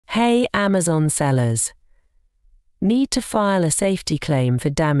Hey Amazon sellers! Need to file a safety claim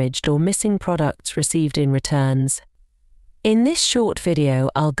for damaged or missing products received in returns? In this short video,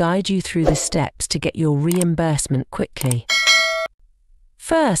 I'll guide you through the steps to get your reimbursement quickly.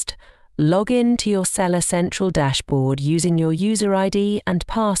 First, log in to your Seller Central dashboard using your user ID and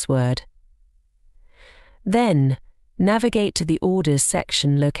password. Then, navigate to the Orders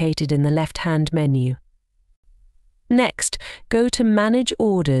section located in the left-hand menu. Next, go to Manage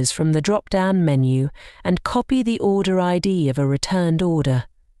Orders from the drop-down menu and copy the order ID of a returned order.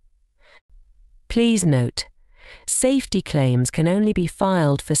 Please note, safety claims can only be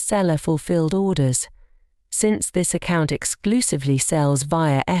filed for seller-fulfilled orders. Since this account exclusively sells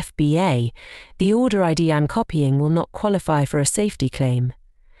via FBA, the order ID I'm copying will not qualify for a safety claim.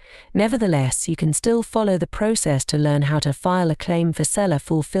 Nevertheless, you can still follow the process to learn how to file a claim for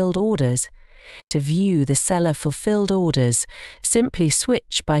seller-fulfilled orders. To view the seller-fulfilled orders, simply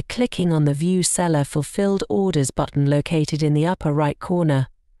switch by clicking on the View Seller-Fulfilled Orders button located in the upper right corner.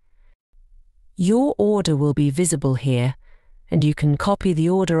 Your order will be visible here, and you can copy the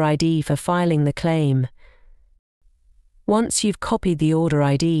order ID for filing the claim. Once you've copied the order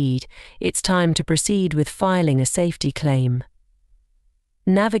ID, it's time to proceed with filing a safety claim.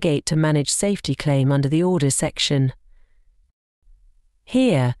 Navigate to Manage Safety Claim under the Orders section.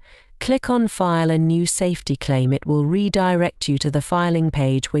 Here, click on File a New Safety Claim. It will redirect you to the filing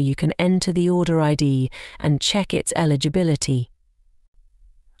page where you can enter the order ID and check its eligibility.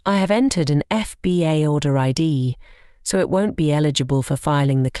 I have entered an FBA order ID, so it won't be eligible for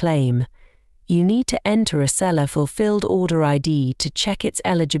filing the claim. You need to enter a seller-fulfilled order ID to check its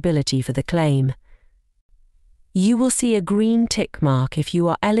eligibility for the claim. You will see a green tick mark if you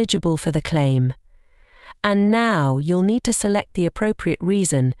are eligible for the claim. And now you'll need to select the appropriate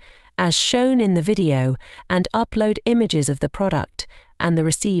reason, as shown in the video, and upload images of the product and the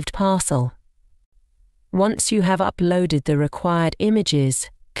received parcel. Once you have uploaded the required images,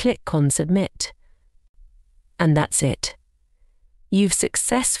 click on Submit. And that's it. You've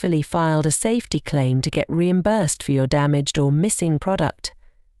successfully filed a safety claim to get reimbursed for your damaged or missing product.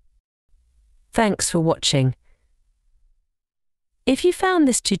 Thanks for watching. If you found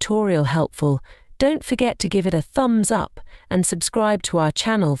this tutorial helpful, don't forget to give it a thumbs up and subscribe to our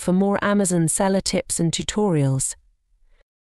channel for more Amazon seller tips and tutorials.